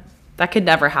 Yeah. That could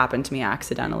never happen to me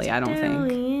accidentally, I don't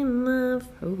think. In love.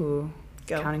 Ooh.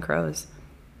 Go. Counting crows.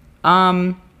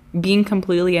 Being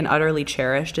completely and utterly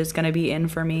cherished is going to be in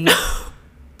for me.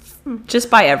 Just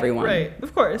by everyone. Right.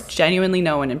 Of course. Genuinely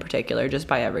no one in particular, just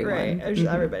by everyone. Right. Just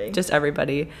everybody. Just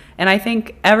everybody. And I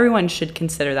think everyone should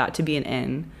consider that to be an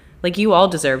in. Like, you all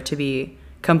deserve to be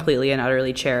completely and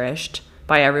utterly cherished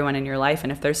by everyone in your life.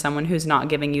 And if there's someone who's not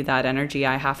giving you that energy,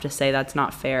 I have to say that's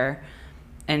not fair.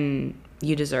 And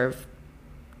you deserve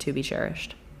to be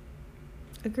cherished.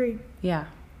 Agreed. Yeah.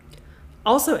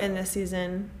 Also in this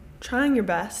season, trying your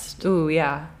best. Ooh,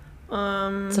 yeah.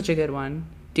 Such a good one.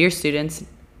 Do your students,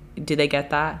 do they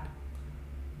get that?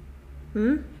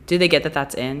 Do they get that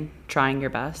that's in, trying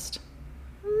your best?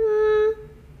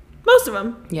 Most of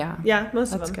them. Yeah. Yeah,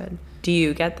 most of That's them. good. Do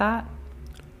you get that?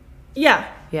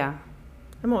 Yeah. Yeah.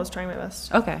 I'm always trying my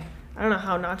best. Okay. I don't know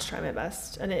how not to try my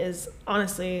best, and it is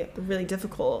honestly really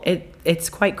difficult. It's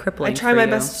quite crippling. I try for my you.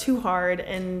 best too hard,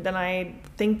 and then I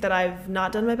think that I've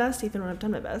not done my best even when I've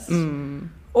done my best.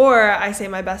 Or I say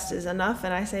my best is enough,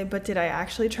 and I say, but did I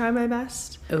actually try my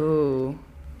best? Ooh.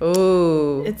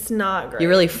 It's not great. You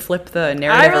really flip the I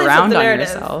narrative really around flip the on narrative.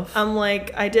 yourself. I'm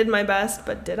like, I did my best,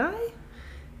 but did I?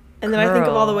 And then I think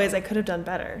of all the ways I could have done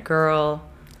better. Girl,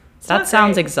 It's that not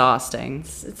sounds great. exhausting.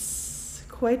 It's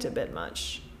quite a bit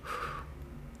much.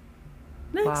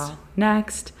 Next. Wow.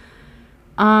 Next.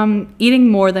 Eating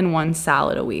more than one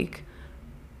salad a week.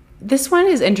 This one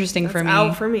is interesting That's for me.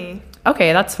 out for me.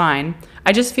 Okay, that's fine.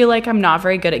 I just feel like I'm not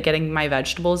very good at getting my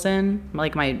vegetables in.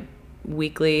 Like, my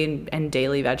weekly and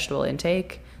daily vegetable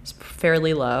intake is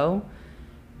fairly low.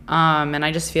 And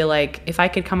I just feel like if I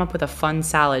could come up with a fun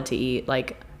salad to eat,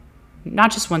 like,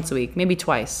 not just once a week, maybe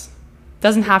twice.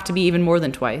 Doesn't have to be even more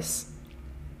than twice.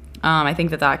 I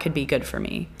think that could be good for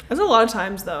me. That's a lot of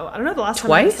times, though. I don't know the last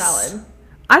Twice? time I had a salad.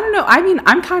 I don't know. I mean,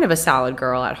 I'm kind of a salad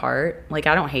girl at heart. Like,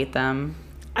 I don't hate them.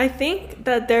 I think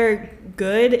that they're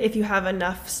good if you have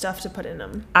enough stuff to put in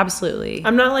them. Absolutely.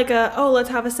 I'm not like let's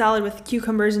have a salad with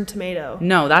cucumbers and tomato.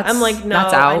 No, I'm like, no,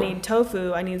 that's out. I need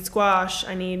tofu, I need squash,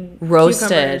 I need Roasted.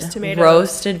 cucumbers, tomatoes.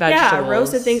 Roasted vegetables. Yeah,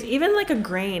 roasted things. Even like a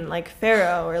grain, like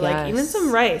farro, or like even Yes.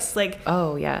 some rice. Like,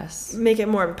 Oh, yes. make it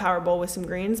more of a power bowl with some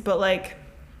greens, but like,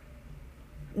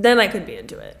 then I could be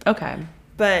into it. Okay.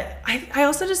 But I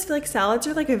also just feel like salads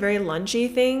are like a very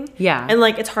lunchy thing. Yeah. And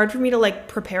like, it's hard for me to like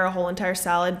prepare a whole entire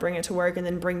salad, bring it to work, and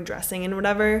then bring dressing and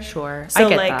whatever. Sure. So I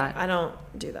get like, that. I don't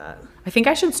do that. I think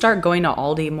I should start going to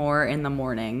Aldi more in the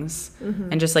mornings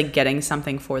and just like getting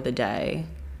something for the day.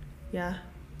 Yeah,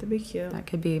 that'd be cute. That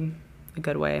could be a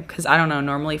good way. Because I don't know,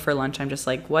 normally for lunch, I'm just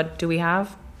like, what do we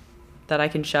have that I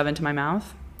can shove into my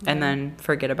mouth and then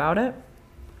forget about it?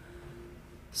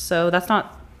 So that's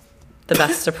not the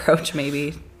best approach,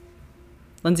 maybe.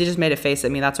 Lindsay just made a face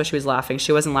at me. That's why she was laughing.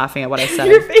 She wasn't laughing at what I said.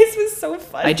 Your face was so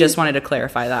funny. I just wanted to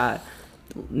clarify that.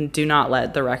 Do not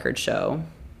let the record show.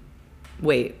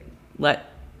 Wait,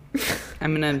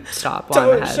 I'm going to stop while I'm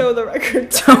Don't ahead. show the record.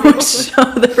 Don't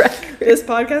show the record. This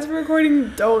podcast we're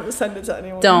recording, don't send it to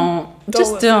anyone. Don't.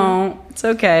 Just listen. don't. It's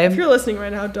okay. If you're listening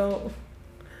right now, don't.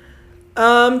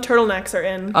 Turtlenecks are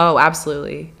in. Oh,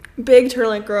 absolutely. Big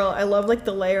turtleneck girl. I love like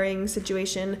the layering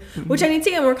situation, which I need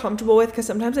to get more comfortable with, because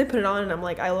sometimes I put it on and I'm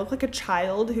like, I look like a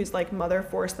child whose like mother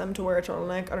forced them to wear a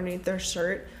turtleneck underneath their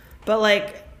shirt. But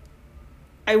like,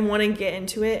 I want to get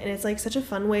into it, and it's like such a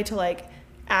fun way to like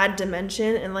add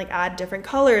dimension and like add different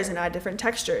colors and add different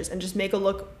textures and just make a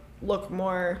look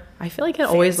more. I feel like it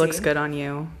always looks good on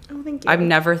you. Oh, thank you. I've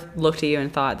never looked at you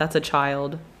and thought, that's a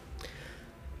child.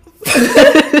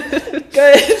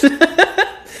 Good.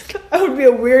 That would be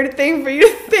a weird thing for you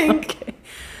to think. Okay.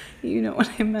 You know what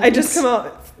I meant. I just come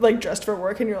out like dressed for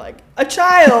work and you're like, a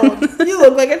child. You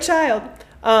look like a child.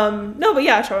 No, but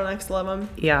yeah, turtlenecks, love them.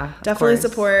 Yeah, definitely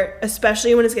support,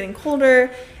 especially when it's getting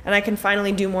colder and I can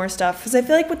finally do more stuff. Because I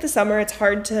feel like with the summer, it's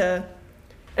hard to,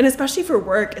 and especially for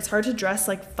work, it's hard to dress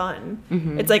like fun.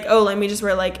 Mm-hmm. It's like, oh, let me just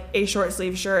wear like a short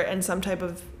sleeve shirt and some type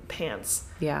of pants.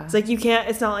 Yeah. It's like you can't,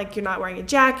 it's not like you're not wearing a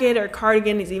jacket or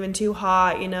cardigan is even too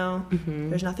hot, you know? Mm-hmm.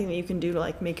 There's nothing that you can do to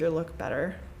like make your look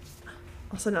better.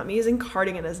 Also, not me using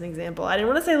cardigan as an example. I didn't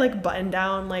want to say like button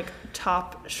down, like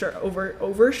top shirt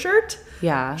over shirt.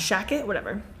 Yeah. Shacket,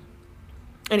 whatever.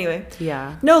 Anyway.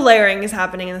 Yeah. No layering is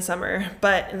happening in the summer,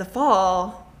 but in the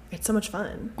fall, it's so much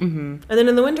fun. Mm-hmm. And then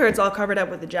in the winter, it's all covered up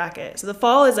with a jacket. So the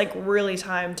fall is like really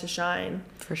time to shine.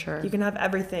 For sure. You can have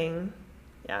everything.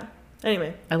 Yeah.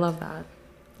 Anyway. I love that.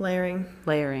 Layering.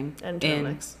 And And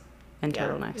turtlenecks.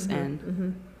 turtlenecks. Mm-hmm. And Mm-hmm.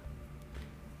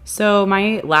 so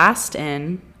my last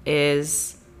in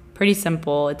is pretty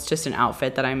simple. It's just an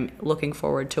outfit that I'm looking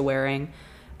forward to wearing.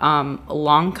 A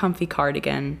long comfy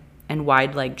cardigan and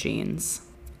wide leg jeans.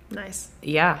 Nice.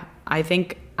 Yeah, I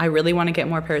think I really want to get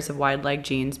more pairs of wide leg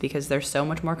jeans because they're so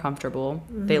much more comfortable.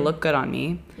 Mm-hmm. They look good on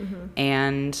me. Mm-hmm.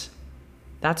 And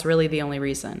that's really the only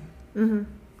reason. Mm-hmm.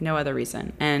 No other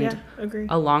reason. And yeah, agree.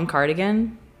 A long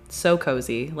cardigan, so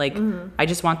cozy. Like, I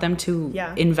just want them to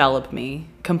envelop me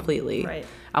completely. Right.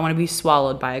 I want to be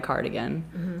swallowed by a cardigan.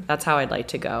 Mm-hmm. That's how I'd like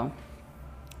to go.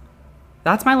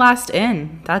 That's my last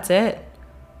in. That's it.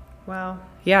 Wow.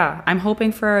 Yeah, I'm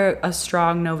hoping for a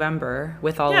strong November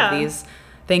with all of these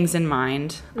things in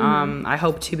mind. Mm-hmm. I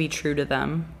hope to be true to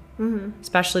them,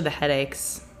 especially the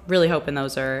headaches. Really hoping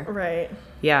those are... Right.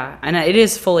 Yeah, and it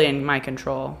is fully in my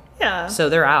control. Yeah. So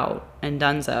they're out and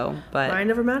donezo, but... Mine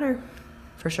never matter.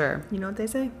 For sure. You know what they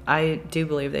say? I do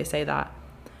believe they say that.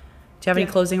 Do you have any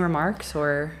closing remarks,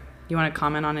 or you want to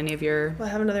comment on any of your... Well,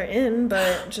 I have another in,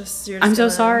 but just... I'm so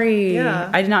sorry.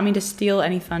 Yeah. I did not mean to steal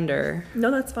any thunder.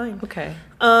 No, that's fine. Okay.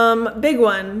 Big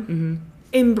one. Mm-hmm.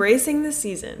 Embracing the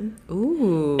season.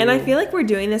 Ooh. And I feel like we're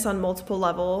doing this on multiple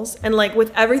levels. And like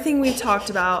with everything we've talked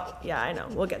about... Yeah, I know.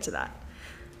 We'll get to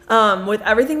that. With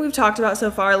everything we've talked about so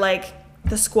far, like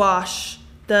the squash...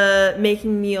 the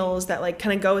making meals that like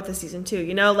kind of go with the season too,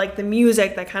 you know, like the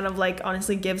music that kind of like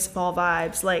honestly gives fall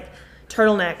vibes, like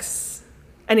turtlenecks.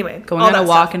 Anyway, going on a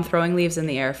walk and throwing leaves in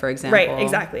the air, for example. Right,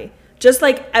 exactly. Just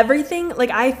like everything, like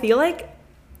I feel like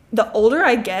the older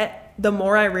I get, the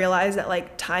more I realize that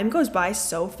like time goes by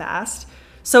so fast.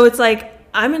 So it's like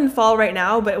I'm in fall right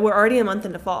now, but we're already a month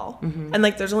into fall, and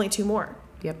like there's only 2 more.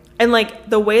 Yep. And like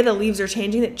the way the leaves are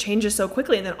changing, it changes so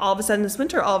quickly, and then all of a sudden it's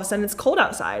winter, all of a sudden it's cold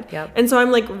outside. Yep. And so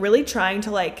I'm like really trying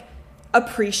to like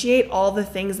appreciate all the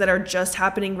things that are just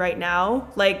happening right now.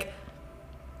 Like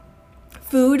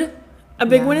food, a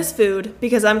big one is food,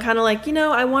 because I'm kind of like, you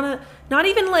know, I want to not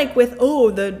even like with,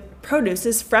 oh, the produce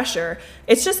is fresher.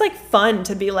 It's just like fun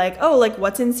to be like, oh, like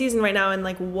what's in season right now, and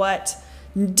like what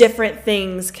different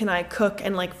things can I cook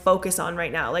and like focus on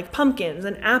right now, like pumpkins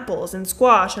and apples and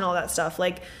squash and all that stuff.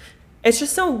 Like it's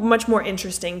just so much more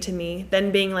interesting to me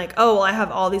than being like, oh, well, I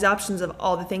have all these options of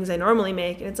all the things I normally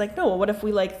make. And it's like, no, well, what if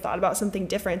we like thought about something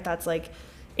different that's like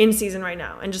in season right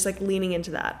now, and just like leaning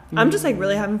into that. I'm just like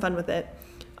really having fun with it.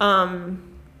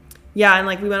 Yeah, and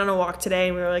like we went on a walk today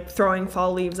and we were like throwing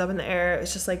fall leaves up in the air. It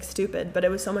was just like stupid, but it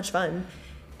was so much fun.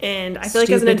 And I feel like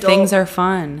as an adult, things are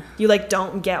fun. You like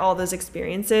don't get all those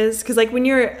experiences, because like when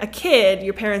you're a kid,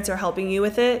 your parents are helping you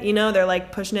with it. You know, they're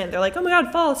like pushing it. They're like, oh my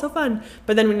god, fall, it's so fun.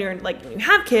 But then when you're like, when you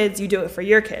have kids, you do it for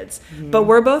your kids. Mm-hmm. But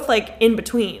we're both like in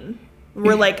between.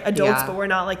 We're like adults, but we're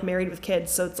not like married with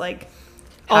kids. So it's like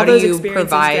all how those do you experiences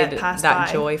provide get passed that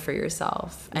by. Joy for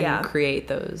yourself and create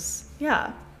those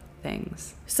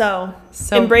things? So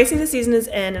embracing the season is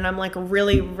in, and I'm like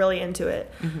really, really into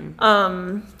it.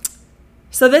 Mm-hmm.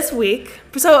 So this week,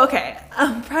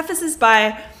 preface this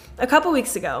by a couple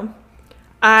weeks ago,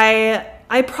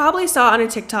 I probably saw on a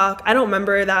TikTok, I don't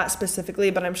remember that specifically,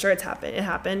 but I'm sure it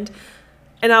happened.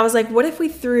 And I was like, what if we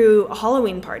threw a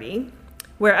Halloween party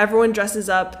where everyone dresses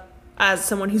up as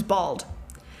someone who's bald?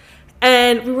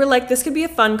 And we were like, this could be a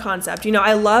fun concept. You know,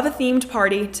 I love a themed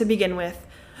party to begin with,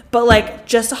 but like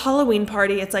just a Halloween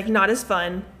party, it's like not as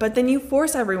fun. But then you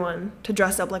force everyone to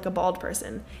dress up like a bald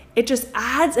person. It just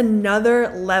adds another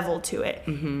level to it.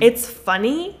 Mm-hmm. It's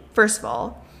funny, first of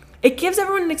all. it gives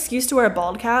everyone an excuse to wear a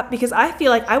bald cap, because I feel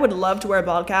like I would love to wear a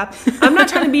bald cap. I'm not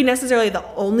trying to be necessarily the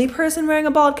only person wearing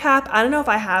a bald cap. I don't know if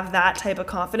I have that type of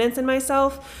confidence in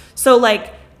myself. So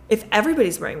like if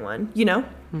everybody's wearing one, you know,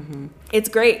 it's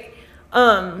great.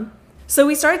 So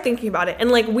we started thinking about it,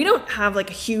 and like we don't have like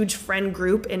a huge friend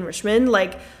group in Richmond.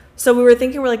 Like, so we were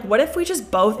thinking, we're like, what if we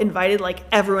just both invited like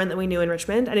everyone that we knew in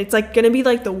Richmond, and it's like gonna be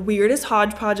like the weirdest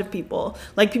hodgepodge of people,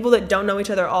 like people that don't know each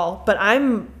other all. But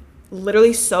I'm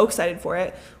literally so excited for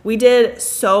it. We did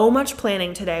so much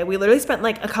planning today. We literally spent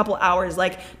like a couple hours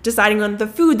like deciding on the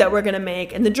food that we're gonna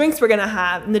make and the drinks we're gonna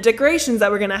have and the decorations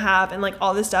that we're gonna have and like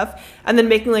all this stuff, and then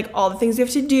making like all the things we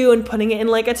have to do and putting it in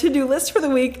like a to-do list for the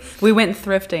week. We went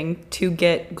thrifting to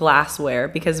get glassware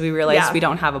because we realized we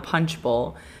don't have a punch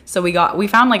bowl. So we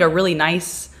found like a really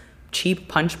nice cheap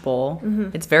punch bowl.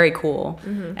 It's very cool.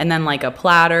 And then like a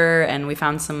platter, and we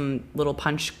found some little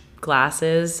punch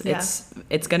glasses.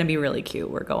 It's gonna be really cute.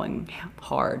 We're going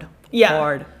hard.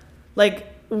 Like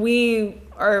we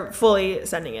are fully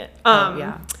sending it.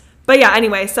 But yeah,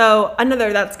 anyway, so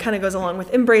another that's kind of goes along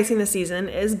with embracing the season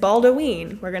is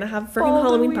Baldoween. We're gonna have a freaking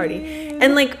Halloween party.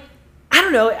 And like, I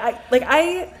don't know,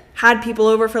 I had people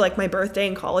over for like my birthday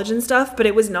in college and stuff, but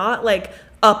it was not like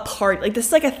a party. Like, this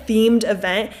is like a themed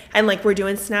event, and like we're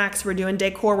doing snacks, we're doing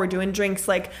decor, we're doing drinks.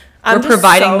 Like, we're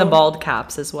providing the bald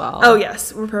caps as well. Oh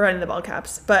yes, we're providing the bald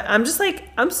caps. But I'm just like,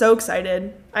 I'm so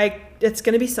excited. It's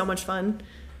gonna be so much fun.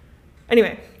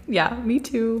 Anyway. Yeah, me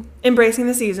too. Embracing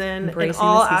the season in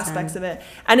all aspects of it.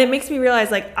 And it makes me realize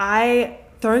like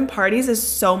throwing parties is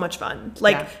so much fun.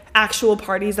 Like actual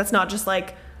parties. That's not just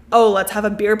like, oh, let's have a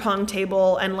beer pong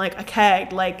table and like a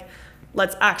keg. Like,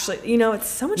 let's actually, you know, it's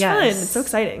so much fun. It's so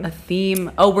exciting. A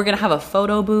theme. Oh, we're going to have a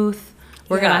photo booth.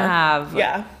 We're going to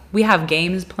have, we have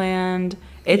games planned.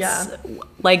 It's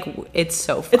like, it's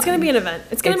so fun. It's going to be an event.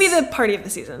 It's going to be the party of the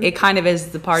season. It kind of is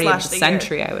the party of the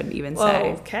century, year. I would even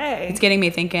say. Okay. It's getting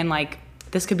me thinking like,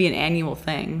 this could be an annual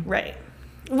thing. Right.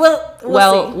 Well,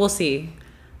 we'll see.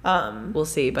 We'll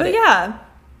see. But yeah.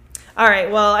 All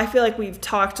right. Well, I feel like we've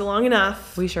talked long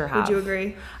enough. We sure have. Would you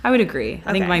agree? I would agree.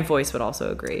 I think my voice would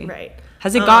also agree. Right.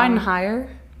 Has it gotten higher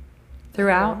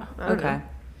throughout? I don't know.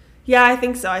 Yeah, I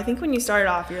think so. I think when you started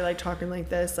off, you're like talking like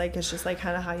this, like it's just like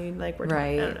kind of how you like were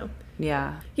talking. Right. I don't know.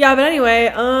 Yeah. Yeah, but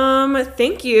anyway,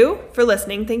 thank you for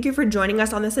listening. Thank you for joining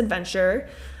us on this adventure.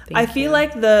 I feel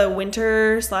like the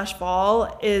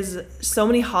winter/fall is so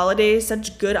many holidays,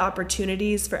 such good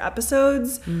opportunities for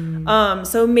episodes.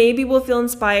 So maybe we'll feel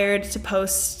inspired to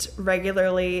post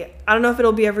regularly. I don't know if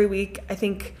it'll be every week. I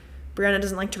think Brianna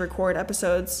doesn't like to record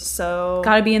episodes, so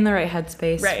gotta be in the right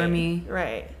headspace for me.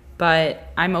 Right.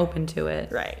 But I'm open to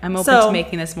it. Right. I'm open to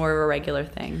making this more of a regular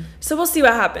thing. So we'll see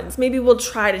what happens. Maybe we'll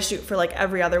try to shoot for like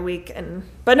every other week,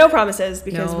 but no promises,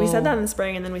 because we said that in the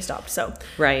spring and then we stopped. So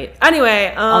right.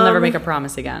 Anyway, I'll never make a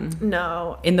promise again.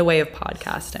 No. In the way of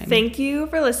podcasting. Thank you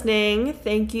for listening.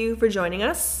 Thank you for joining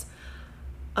us.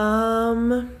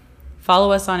 Follow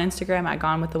us on Instagram at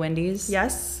Gone with the Windies.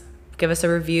 Yes. Give us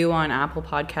a review on Apple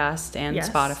Podcast and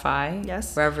Spotify.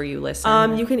 Yes. Wherever you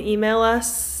listen. You can email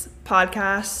us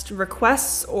podcast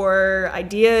requests or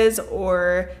ideas,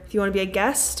 or if you want to be a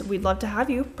guest, we'd love to have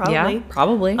you. Probably. Yeah,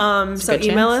 probably. So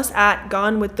email us at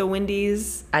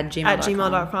gonewiththewindies at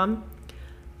gmail.com.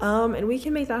 And we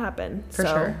can make that happen. For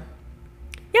sure.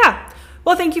 Yeah.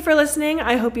 Well, thank you for listening.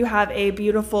 I hope you have a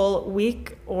beautiful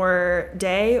week or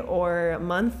day or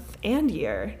month and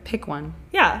year. Pick one.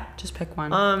 Yeah. Just pick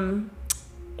one.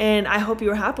 And I hope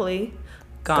you are happily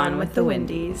gone with the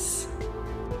Windies.